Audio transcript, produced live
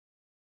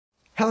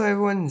Hello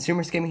everyone,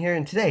 Zoomers Gaming here,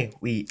 and today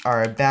we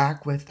are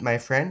back with my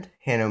friend,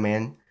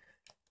 hanooman,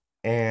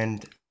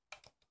 and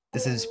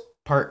this is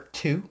part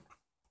 2.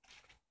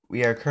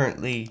 We are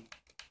currently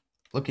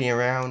looking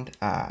around,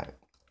 I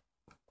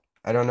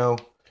don't know,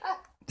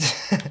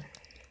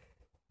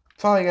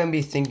 probably gonna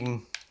be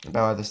thinking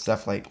about other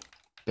stuff like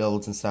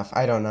builds and stuff,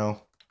 I don't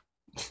know,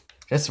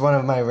 just one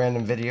of my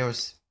random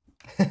videos,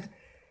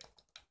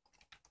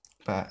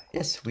 but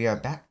yes, we are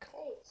back.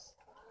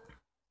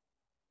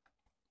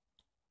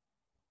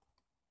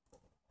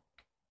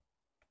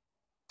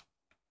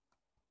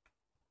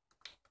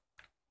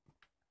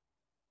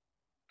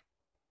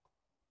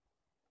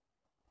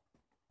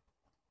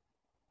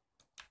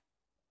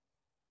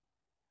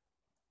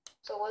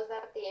 So was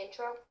that the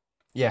intro?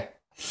 Yeah.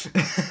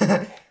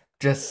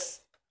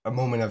 Just a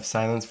moment of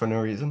silence for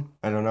no reason.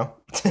 I don't know.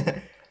 Yeah,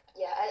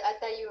 I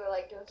thought you were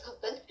like doing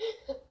something.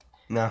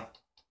 No.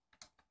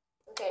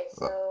 Okay,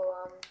 so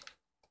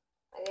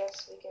I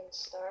guess we can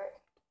start.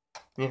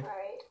 Yeah.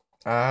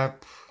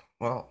 Alright.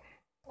 Well.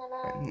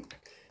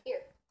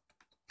 Here.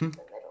 Hmm? The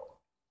middle.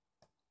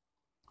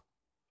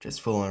 Just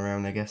fooling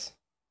around, I guess.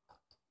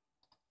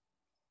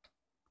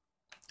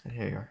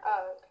 Here you are.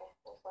 Oh, okay.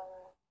 We'll fly around.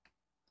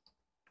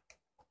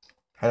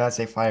 I did not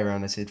say fly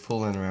around, I said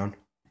fooling around.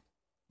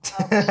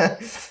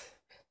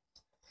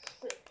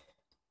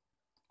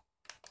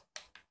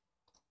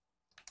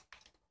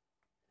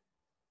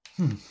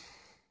 Oh.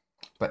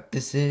 But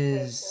this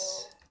is... Okay,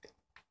 so...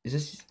 Is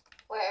this...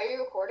 Wait, are you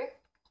recording?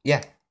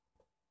 Yeah.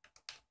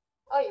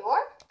 Oh, you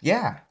are?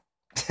 Yeah.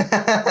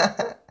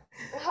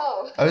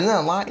 Oh. I was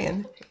not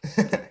lying.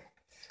 Okay,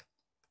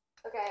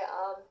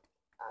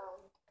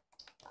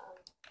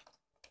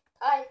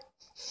 hi.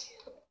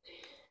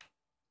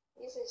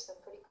 These are some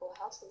pretty cool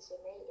houses you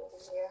made over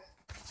here.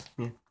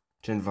 Yeah.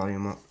 Turn the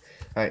volume up.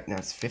 Alright, now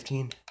it's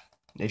 15.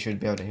 They should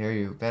be able to hear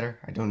you better.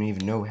 I don't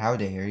even know how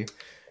to hear you.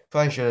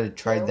 Probably should have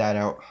tried that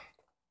out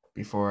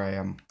before I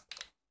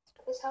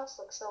This house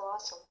looks so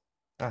awesome.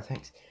 Oh,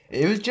 thanks.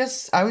 It was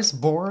just I was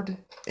bored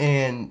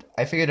and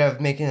I figured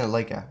of making it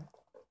like a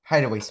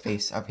hideaway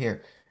space up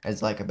here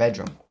as like a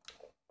bedroom.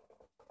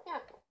 Yeah.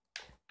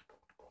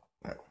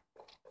 But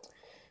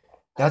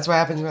that's what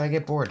happens when I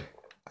get bored.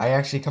 I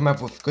actually come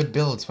up with good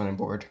builds when I'm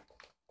bored.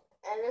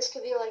 And this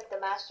could be like the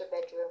master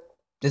bedroom.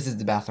 This is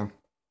the bathroom.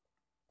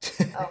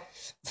 Oh.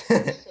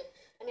 I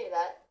knew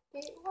that.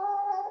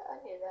 What? I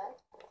knew that.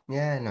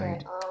 Yeah, no.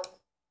 Okay,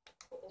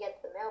 we can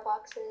get the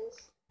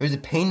mailboxes. It was a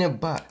pain in the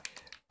butt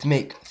to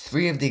make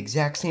 3 of the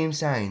exact same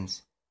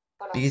signs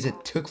because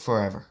it took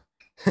forever.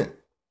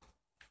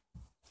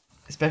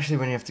 Especially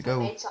when you have to go.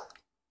 I made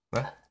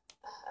What? I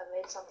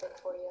made something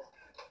for you.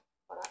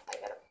 Hold on, I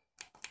got it.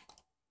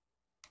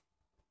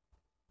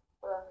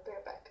 Hold on, be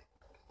right back.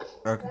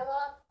 Okay.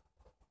 Grandma?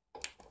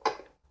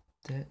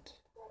 That.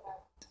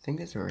 I think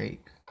that's a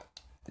rake.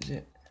 Is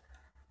it?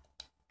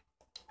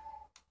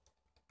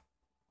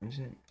 Is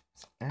it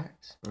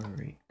axe or a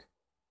rake?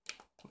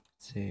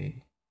 Let's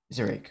see. It's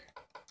a rake.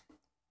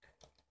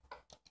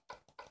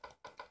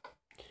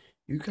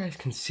 You guys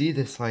can see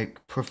this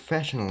like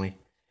professionally.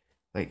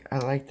 Like I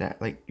like that.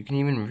 Like you can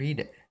even read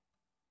it.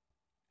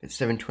 It's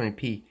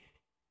 720p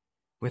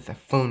with a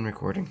phone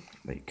recording.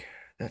 Like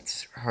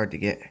that's hard to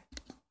get.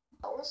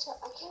 I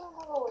can't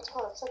remember what it's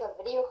called. It's like a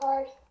video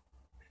card.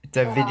 It's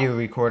a video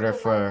recorder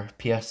for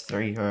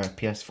PS3 or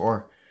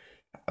PS4.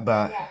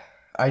 But yeah.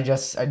 I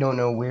don't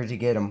know where to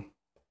get them.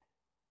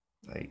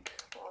 Like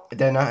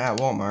they're not at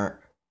Walmart.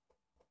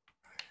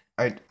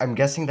 I'm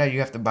guessing that you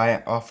have to buy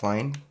it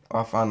online.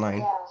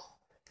 Yeah.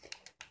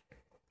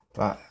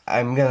 But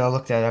I'm gonna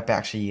look that up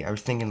actually. I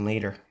was thinking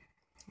later.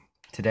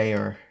 Today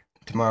or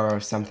tomorrow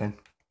or something.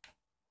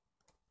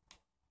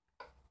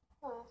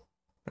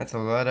 That's a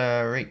lot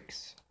of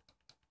rakes.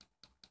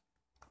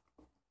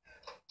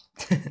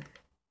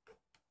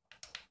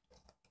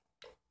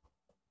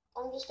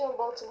 I'm just doing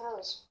bolts and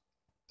hose.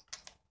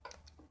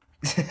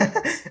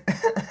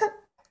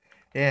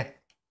 Yeah.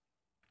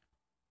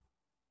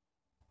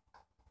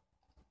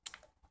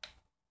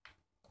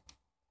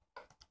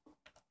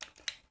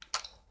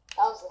 That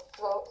was the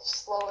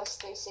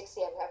slowest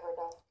 360 I've ever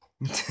done.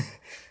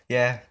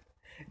 Yeah.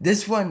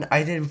 This one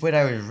I did when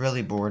I was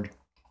really bored.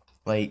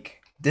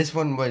 Like, this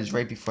one was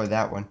right before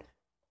that one.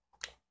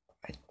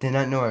 I did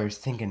not know I was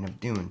thinking of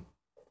doing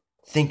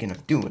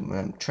when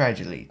I'm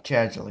tragedy.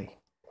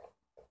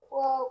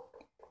 Whoa.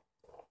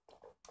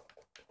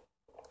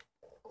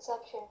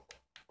 Inception.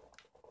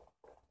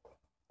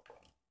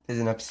 There's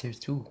an upstairs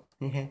too.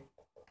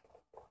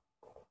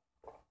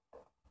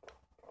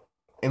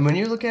 And when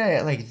you look at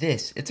it like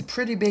this, it's a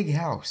pretty big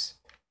house.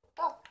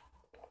 Oh.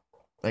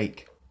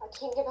 Like. I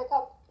can't get back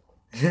up.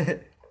 Yeah,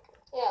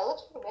 it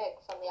looks pretty big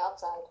from the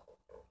outside.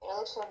 And it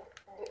looks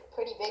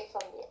pretty big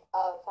from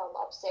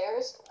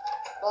upstairs.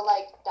 But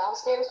like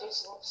downstairs, it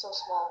just looks so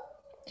small.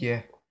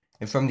 Yeah.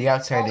 And from the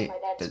outside, my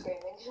dad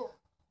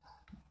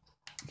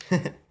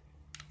screaming.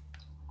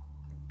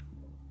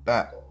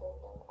 But.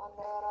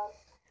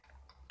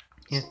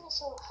 Yeah.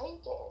 So how do you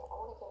get in? I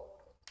want to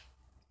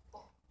get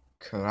in.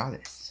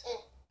 Corrales.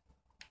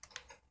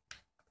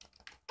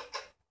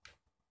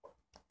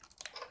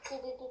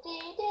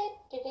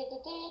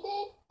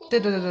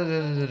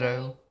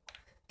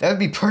 That would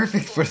be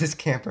perfect for this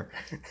camper.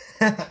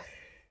 I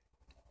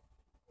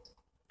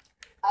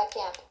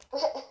camp.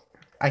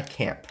 I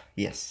camp.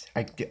 Yes,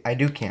 I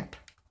do camp.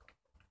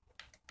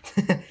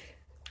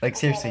 Like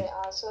seriously. Okay,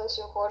 so is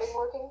your recording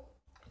working?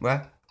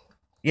 What?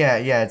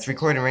 Yeah, it's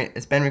recording right.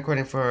 It's been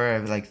recording for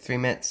like 3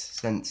 minutes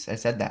since I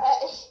said that. I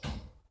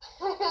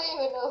don't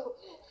even know.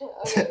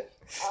 Okay.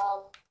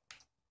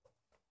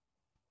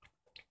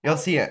 You'll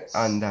see it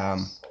on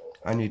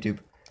YouTube.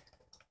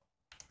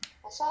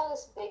 I saw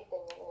this big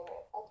thing in there.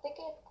 I think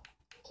it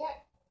can't.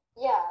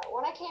 Yeah,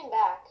 when I came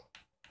back.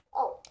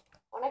 Oh,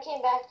 when I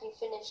came back, you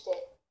finished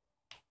it.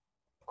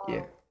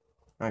 Yeah.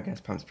 Our gas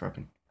pump's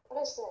broken.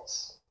 What is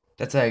this?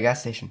 That's a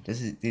gas station.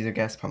 These are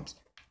gas pumps.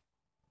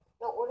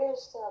 No, what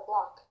is the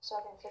block so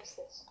I can fix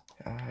this?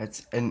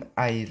 It's an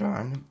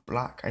iron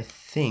block, I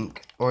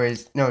think, or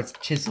it's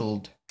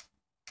chiseled.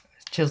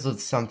 Chiseled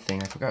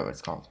something. I forgot what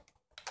it's called.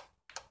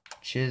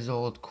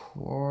 Chiseled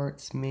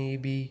quartz,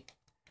 maybe.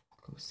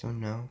 Glowstone,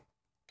 no.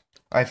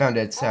 I found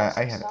it. It's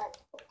I have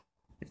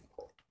it.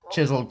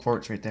 Chiseled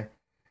quartz right there.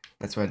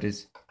 That's what it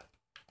is.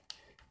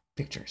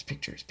 Pictures.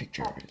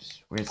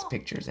 Where's the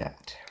pictures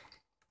at?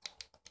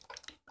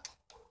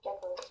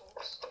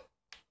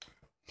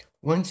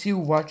 Once you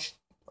watch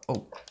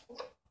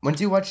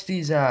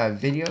these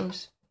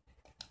videos,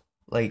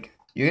 like,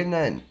 you're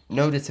gonna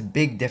notice a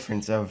big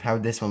difference of how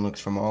this one looks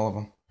from all of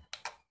them.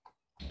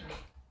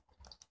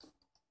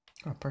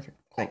 Oh, perfect.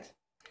 Thanks.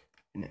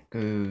 And it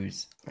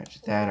goes, match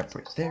that up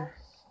right there.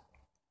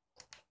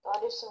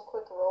 I'll do some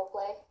quick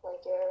roleplay,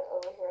 like you're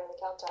over here on the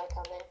counter, I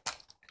come in.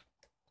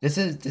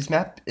 This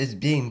map is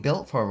being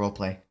built for a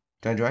roleplay.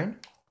 Do I join?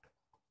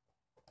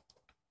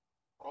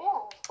 Oh,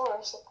 yeah, of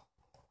course.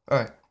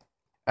 Alright.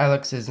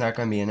 Alex is not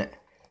gonna be in it.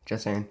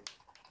 Just saying.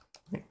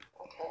 Okay, I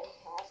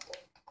have to.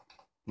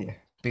 Yeah.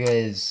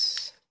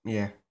 Because,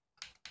 yeah.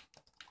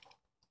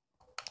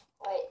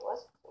 Wait,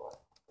 what's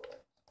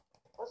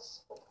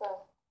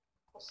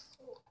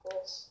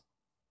this?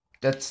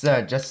 That's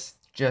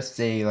just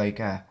a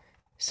like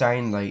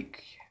sign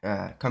like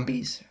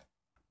Cumbies.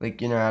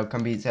 Like, you know how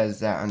Cumbies has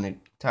that on the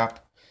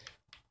top?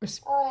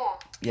 Oh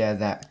yeah.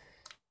 Yeah,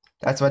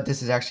 that's what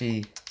this is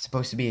actually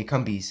supposed to be, a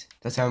Cumbies.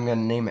 That's how I'm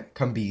gonna name it,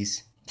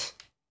 Cumbies.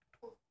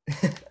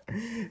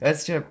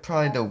 That's just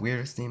probably the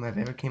weirdest name I've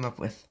ever came up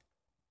with.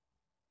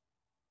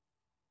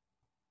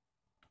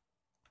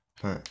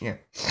 But yeah.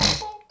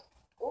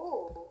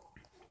 Ooh.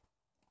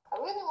 I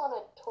really want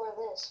to tour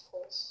this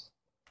place.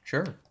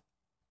 Sure.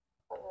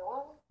 Partner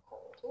 1,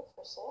 partner 2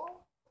 for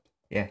sale?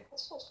 Yeah.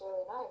 This looks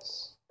really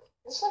nice.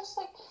 This looks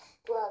like,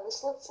 bro,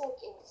 this looks like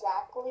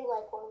exactly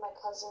like one of my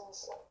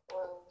cousin's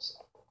rooms.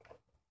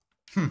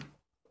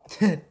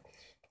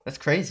 That's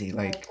crazy,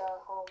 like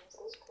homes. This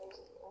is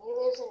crazy. And he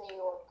lives in New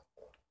York.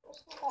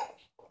 Where's my dad?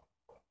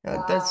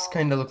 it does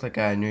kind of look like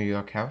a New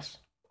York house.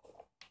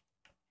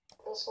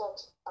 This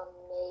looks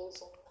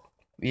amazing.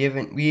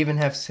 We even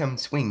have some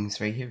swings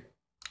right here.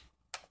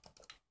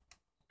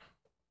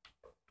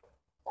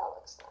 That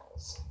looks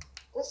nice.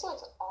 This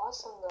looks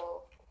awesome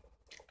though.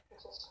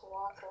 Just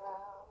walk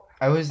around.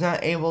 I was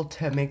not able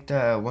to make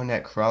the one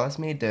that Corrales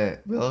made,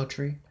 the willow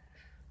tree,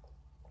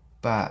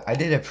 but I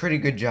did a pretty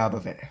good job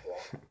of it. Yeah,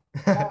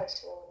 that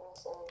looks really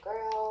nice. And a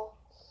grill.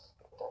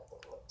 Got the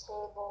little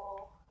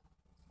table.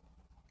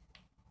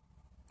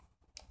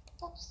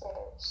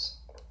 Upstairs.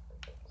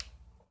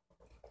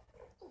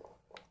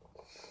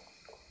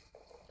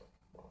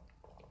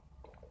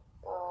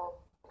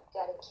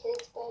 Got a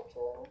kid's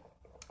bedroom.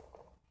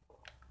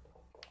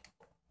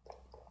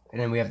 And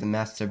then we have the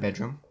master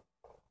bedroom.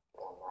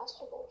 Yeah,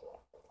 master bedroom.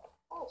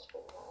 Oh, it's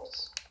pretty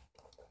nice.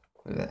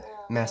 With a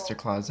master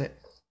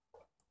closet.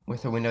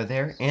 With a window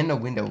there, and a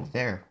window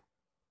there.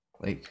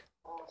 Like.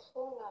 Oh, it's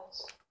really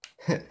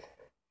nice.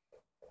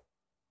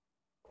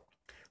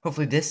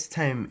 Hopefully this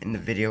time in the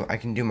video I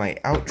can do my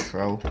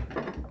outro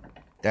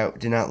that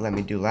did not let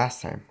me do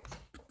last time.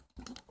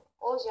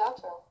 What was the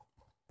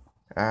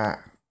outro?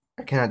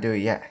 I cannot do it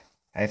yet.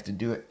 I have to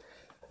do it.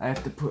 I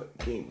have to put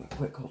game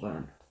quick, hold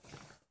on.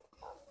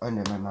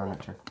 Under my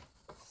monitor.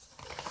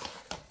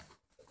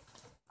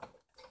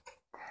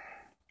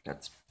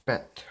 That's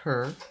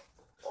better.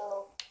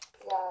 So,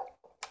 we got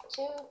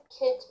 2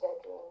 kids'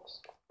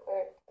 bedrooms.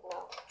 Or, no.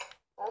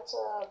 That's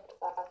a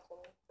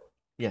bathroom.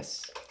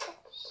 Yes.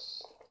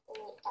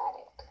 In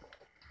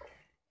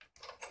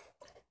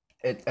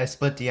the attic. I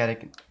split the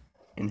attic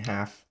in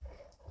half.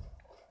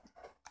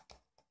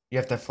 You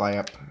have to fly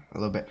up a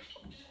little bit.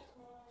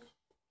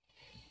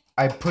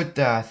 I put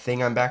the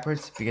thing on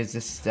backwards because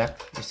this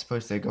step is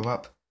supposed to go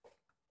up.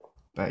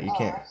 But you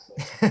can't.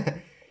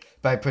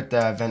 But I put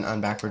the vent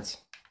on backwards.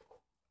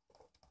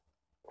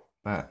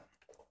 But,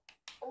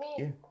 I mean,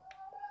 yeah.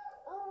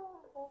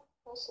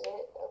 That's it.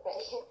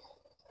 Okay.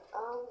 I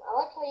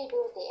like how you do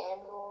with the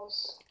anvils.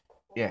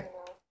 Yeah. You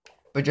know.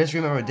 But just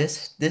remember,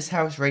 this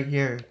house right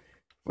here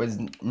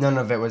none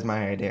of it was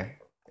my idea,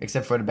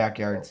 except for the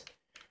backyards.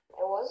 It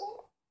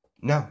wasn't?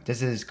 No,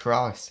 this is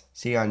Corrales.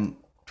 See on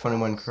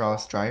 21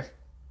 Corrales Drive.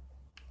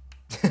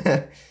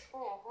 I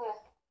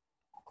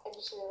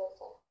just realized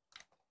that.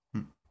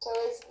 Hmm. So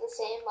is it the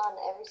same on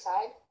every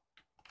side?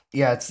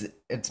 Yeah,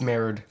 it's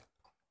mirrored.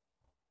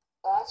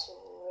 That's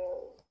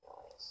really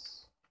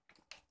nice.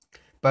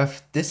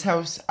 But this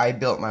house I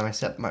built by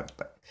myself.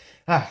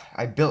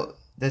 I built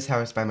this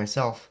house by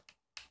myself.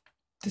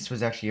 This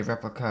was actually a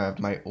replica of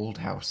my old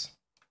house.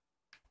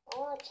 I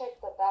want to check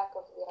the back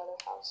of the other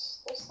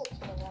house. This looks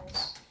really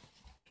nice.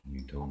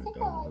 You toned I it think I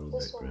down a like little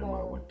this bit. one Grandma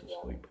better went than to the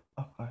other. sleep.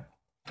 Oh,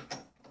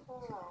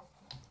 Oh.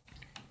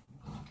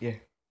 yeah.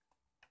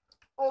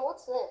 Wait,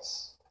 what's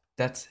this?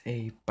 That's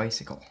a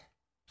bicycle.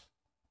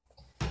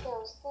 Yeah, I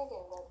was thinking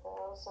about that. I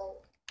was like,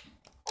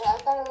 I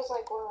thought it was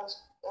like one of those,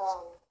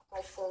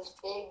 like those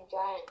big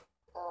giant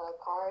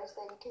cars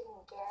that you can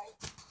drive.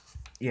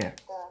 Yeah.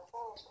 The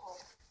flowers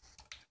called.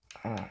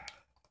 Uh, I can't.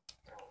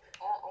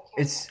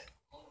 it's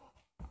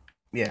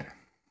yeah.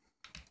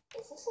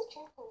 Is this a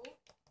trampoline?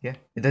 Yeah.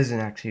 It doesn't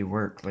actually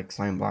work like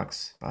slime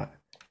blocks, but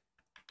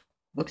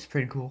looks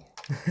pretty cool.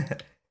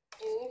 Dude,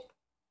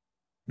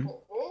 Hmm?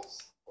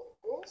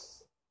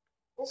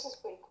 this is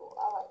pretty cool.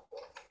 I like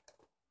this.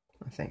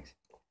 Oh, thanks.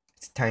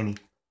 It's tiny.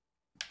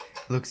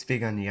 Looks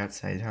big on the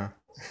outside, huh?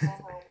 This is my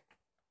home.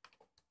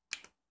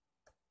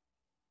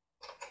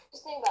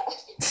 Just think about it.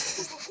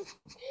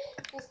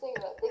 Just think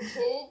about it. The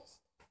kids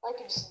like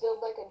could just build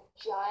like a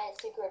giant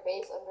secret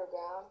base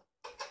underground.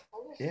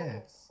 That'd be Yeah.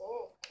 fucking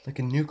sick. Like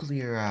a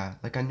nuclear,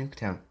 like a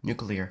Nuketown.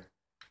 Nuclear.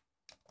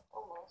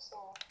 Almost,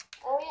 yeah.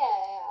 Oh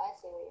yeah, I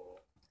see what you mean.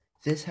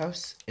 This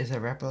house is a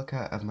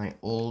replica of my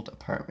old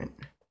apartment.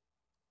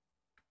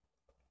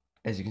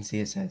 As you can see,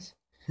 it says.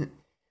 My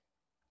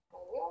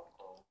real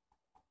home.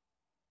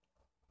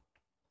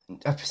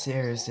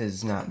 Upstairs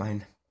is not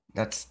mine.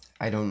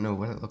 I don't know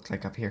what it looked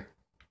like up here.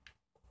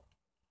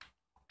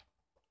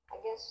 I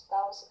guess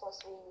that was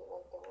supposed to be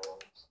like the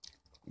rooms.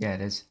 Yeah,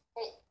 it is.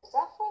 Hey, is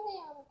that for the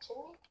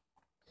chimney?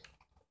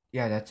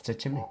 Yeah, that's the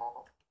chimney.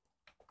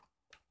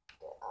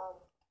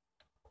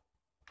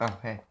 Oh,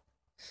 hey.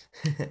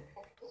 And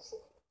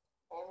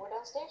we're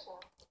downstairs now.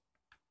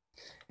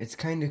 It's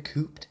kind of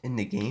cooped in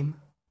the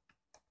game.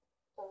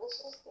 So this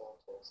is the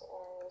entrance,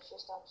 and it's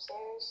just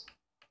upstairs.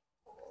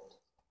 And,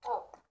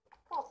 oh.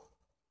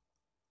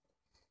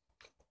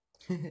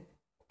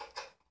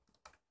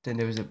 Then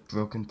there was a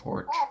broken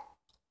porch. Ah.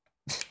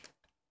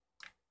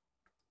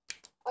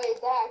 Wait, is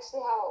that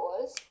actually how it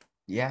was?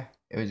 Yeah,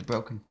 it was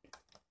broken.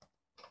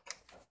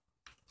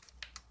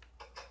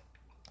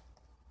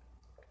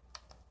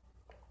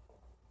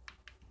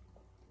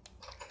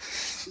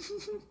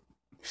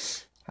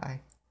 Hi.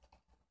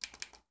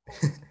 A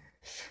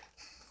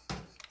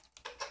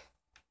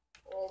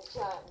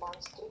giant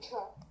monster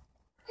truck.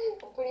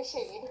 I'm pretty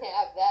sure you didn't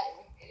have that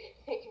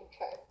in your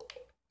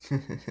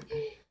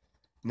driveway.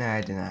 No,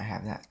 I did not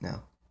have that,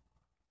 no.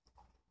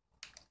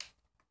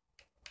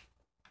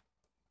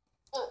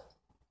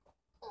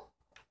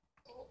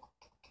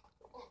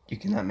 You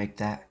cannot make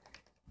that.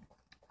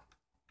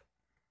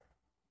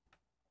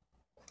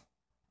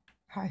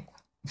 Hi.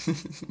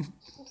 There's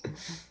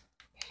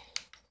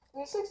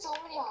like so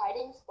many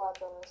hiding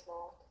spots on this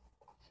map.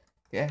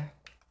 Yeah.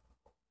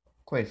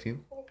 Quite a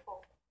few. Pretty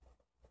cool.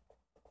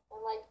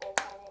 And like the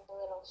tiny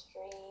little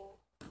stream.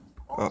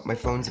 Oh, my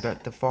phone's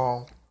about to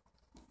fall.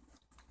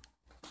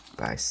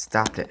 But I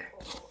stopped it.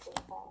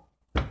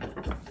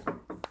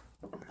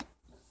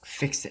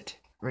 Fixed it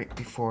right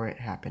before it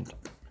happened.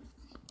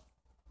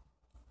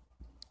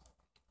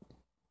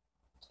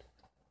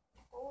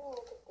 Oh,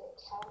 look at the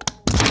tower.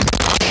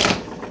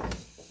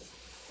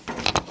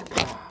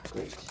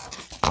 Great.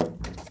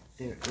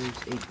 There is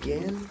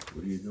again.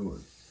 What are you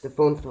doing? The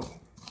phone fell.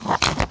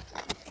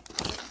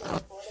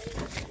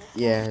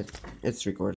 Yeah, it's recording.